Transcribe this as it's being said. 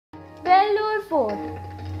Vellore Fort,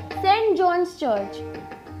 St. John's Church.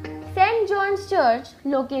 St. John's Church,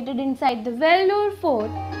 located inside the Vellore Fort,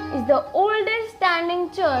 is the oldest standing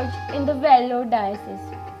church in the Vellore diocese.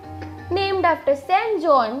 Named after St.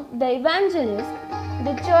 John the Evangelist,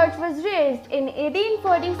 the church was raised in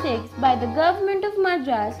 1846 by the government of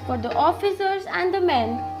Madras for the officers and the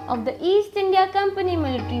men of the East India Company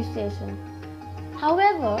military station.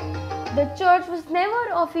 However, the church was never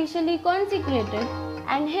officially consecrated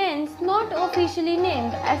and hence not officially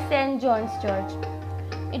named as St. John's Church.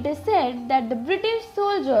 It is said that the British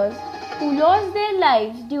soldiers who lost their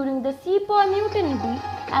lives during the Sepoy Mutiny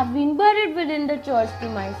have been buried within the church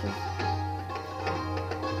premises.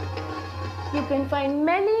 You can find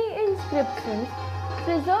many inscriptions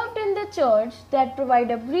preserved in the church that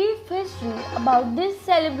provide a brief history about this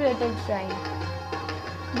celebrated shrine.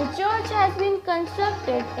 The church has been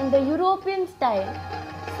constructed in the European style,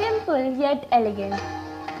 simple yet elegant.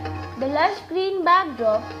 The lush green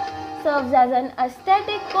backdrop serves as an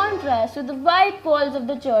aesthetic contrast to the white walls of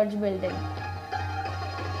the church building.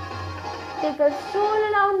 Take a stroll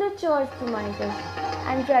around the church premises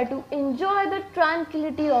and try to enjoy the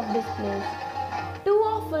tranquility of this place. Too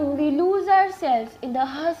often we lose ourselves in the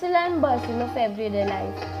hustle and bustle of everyday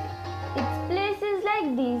life. It's places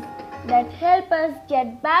like these that help us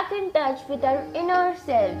get back in touch with our inner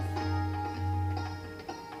selves.